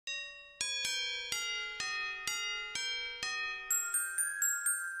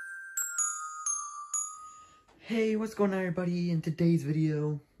Hey, what's going on everybody? In today's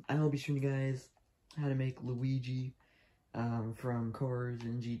video, I'll be showing you guys how to make Luigi from Cars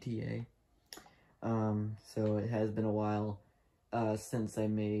in GTA. So it has been a while since I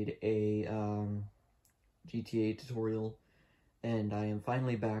made a GTA tutorial, and I am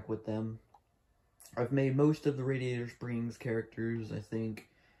finally back with them. I've made most of the Radiator Springs characters, I think.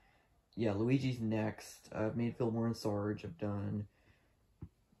 Yeah, Luigi's next. I've made Fillmore and Sarge. I've done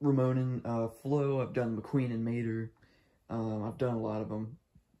Ramon and Flo. I've done McQueen and Mater. I've done a lot of them.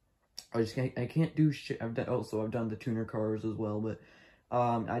 I can't do shit. I've done the tuner cars as well, but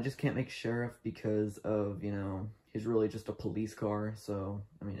I just can't make Sheriff because of, you know, he's really just a police car. So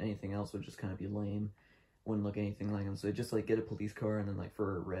I mean, anything else would just kind of be lame. Wouldn't look anything like him. So just like get a police car, and then like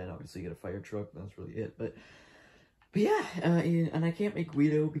for red, obviously get a fire truck. That's really it. But yeah, and I can't make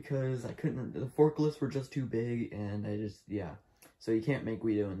Guido because I couldn't. The forklifts were just too big, and yeah. So you can't make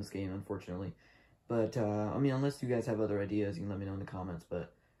Guido in this game, unfortunately. But, I mean, unless you guys have other ideas, you can let me know in the comments.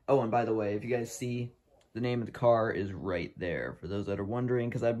 But, oh, and by the way, if you guys see, the name of the car is right there. For those that are wondering,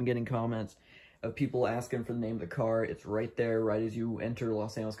 because I've been getting comments of people asking for the name of the car. It's right there, right as you enter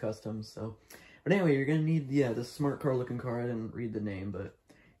Los Angeles Customs. So, but anyway, you're going to need, yeah, this smart car looking car. I didn't read the name, but,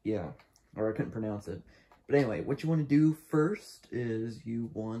 yeah. Or I couldn't pronounce it. But anyway, what you want to do first is you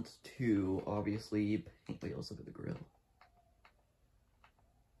want to, obviously, wait, let's look at the grill.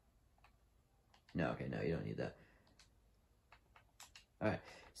 No, okay, no, you don't need that. Alright,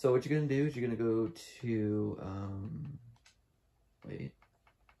 so what you're going to do is you're going to go to, wait.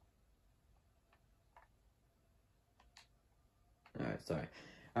 Alright, sorry.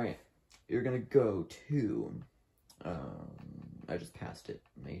 Alright, you're going to go to, I just passed it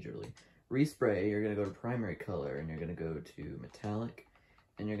majorly. Respray, you're going to go to primary color, and you're going to go to metallic,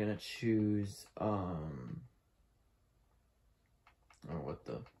 and you're going to choose, oh, what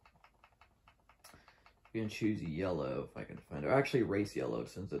the... You're going to choose yellow, if I can find it. Or actually, race yellow,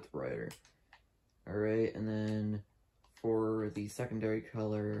 since it's brighter. Alright, and then for the secondary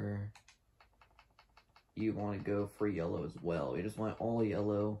color, you want to go for yellow as well. We just want all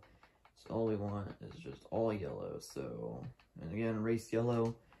yellow. So all we want is just all yellow. So, and again, race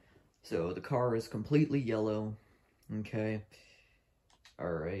yellow. So the car is completely yellow. Okay.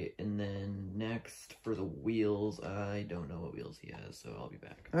 Alright, and then next, for the wheels, I don't know what wheels he has, so I'll be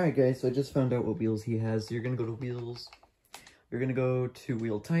back. Alright guys, so I just found out what wheels he has. So you're going to go to wheels, you're going to go to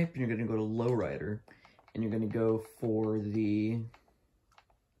wheel type, and you're going to go to lowrider, and you're going to go for the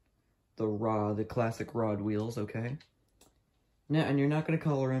classic rod wheels, okay? Now, and you're not going to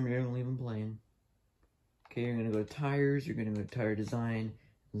color them, you're going to leave them plain. Okay, you're going to go to tires, you're going to go to tire design.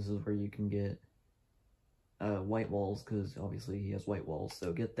 This is where you can get white walls, because obviously he has white walls,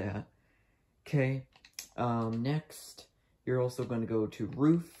 so get that. Okay, next, you're also going to go to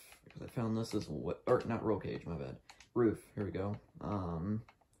roof, because I found this as, or not roll cage, my bad. Roof, here we go.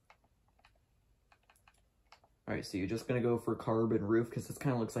 Alright, so you're just going to go for carbon roof, because this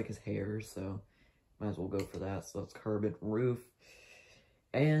kind of looks like his hair, so might as well go for that. So it's carbon roof.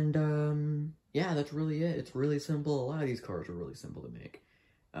 And, yeah, that's really it. It's really simple. A lot of these cars are really simple to make.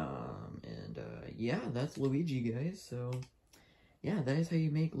 Yeah, that's Luigi, guys. So, yeah, that is how you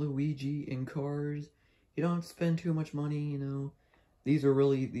make Luigi in cars. You don't have to spend too much money, you know. These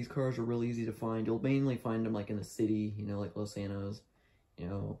cars are really easy to find. You'll mainly find them, like, in the city, you know, like Los Angeles. You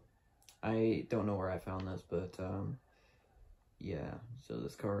know, I don't know where I found this, but, yeah. So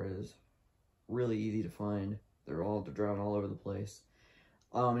this car is really easy to find. They're driving all over the place.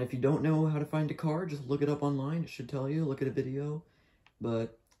 And if you don't know how to find a car, just look it up online. It should tell you. Look at a video.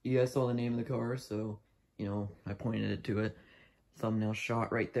 But you guys saw the name of the car, so, you know, I pointed it to it. Thumbnail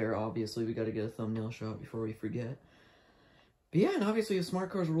shot right there. Obviously, we got to get a thumbnail shot before we forget. But yeah, and obviously a smart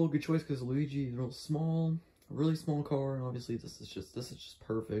car is a real good choice because Luigi is real small, a really small car, and obviously this is just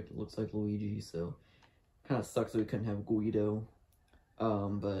perfect. It looks like Luigi, so kind of sucks that we couldn't have Guido.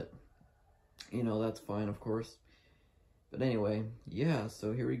 But you know, that's fine, of course. But anyway, yeah,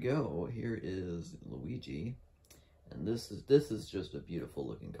 so here we go. Here is Luigi. And this is just a beautiful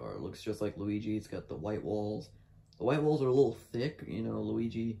looking car. It looks just like Luigi. It's got the white walls. The white walls are a little thick. You know,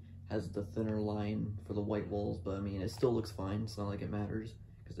 Luigi has the thinner line for the white walls, but I mean, it still looks fine. It's not like it matters,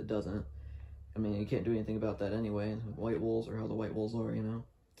 because it doesn't. I mean, you can't do anything about that anyway. White walls are how the white walls are, you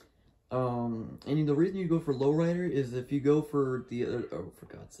know. And the reason you go for lowrider is if you go for the other, oh, for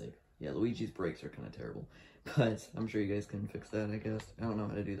God's sake. Yeah, Luigi's brakes are kind of terrible. But I'm sure you guys can fix that, I guess. I don't know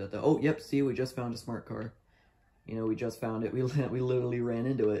how to do that, though. Oh, yep, see, we just found a smart car. You know, we just found it. We literally ran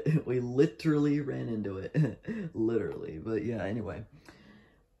into it. We literally ran into it. Literally. But yeah, anyway.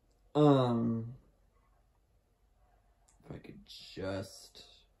 If I could just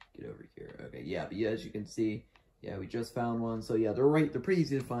get over here. Okay, yeah, but yeah, as you can see, Yeah, we just found one. So yeah, they're pretty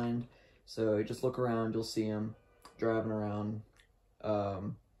easy to find. So just look around, you'll see them driving around. Yeah,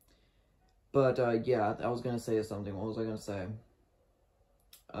 I was gonna say something. What was I gonna say?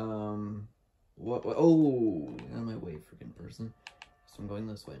 Oh, out of my way, freaking person. So I'm going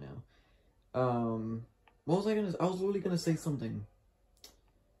this way now. What was I was literally gonna say something.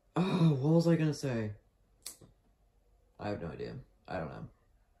 Oh, what was I gonna say? I have no idea. I don't know. I'm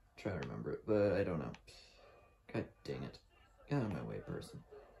trying to remember it, but I don't know. God dang it. Get out of my way, person.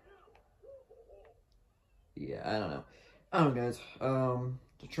 Yeah, I don't know. I don't know, guys.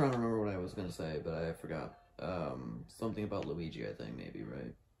 Just trying to remember what I was gonna say, but I forgot. Something about Luigi, I think, maybe,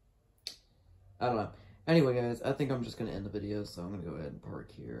 right? I don't know. Anyway, guys, I think I'm just gonna end the video, so I'm gonna go ahead and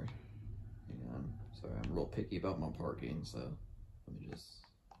park here. Hang on. Sorry, I'm real picky about my parking, so let me just...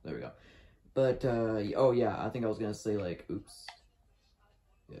 There we go. But, oh yeah, I think I was gonna say, like, oops.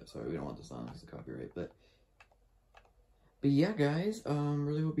 Yeah, sorry, we don't want this on, it's a copyright, but yeah, guys,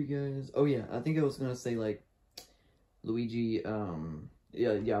 really hope you guys... Oh yeah, I think I was gonna say, like, Luigi,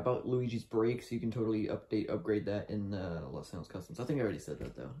 yeah, about Luigi's brakes, you can totally upgrade that in, Los Angeles Customs. I think I already said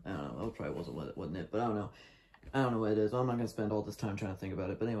that, though. I don't know, that probably wasn't it, but I don't know. I don't know what it is. I'm not gonna spend all this time trying to think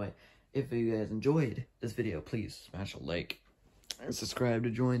about it, but anyway, if you guys enjoyed this video, please smash a like and subscribe to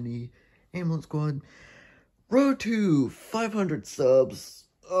join the Ambulance Squad. Road to 500 subs.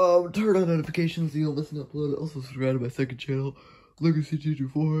 Turn on notifications so you don't miss an upload. Also subscribe to my second channel, Legacy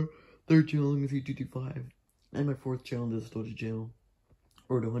 224, third channel, Legacy 225, and my fourth channel, this Doja channel.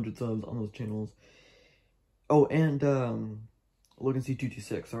 Road to 100 subs on those channels. Oh, and Legacy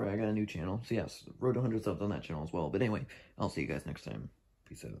 226. Sorry, I got a new channel. So yes, road to 100 subs on that channel as well. But anyway, I'll see you guys next time.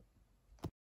 Peace out.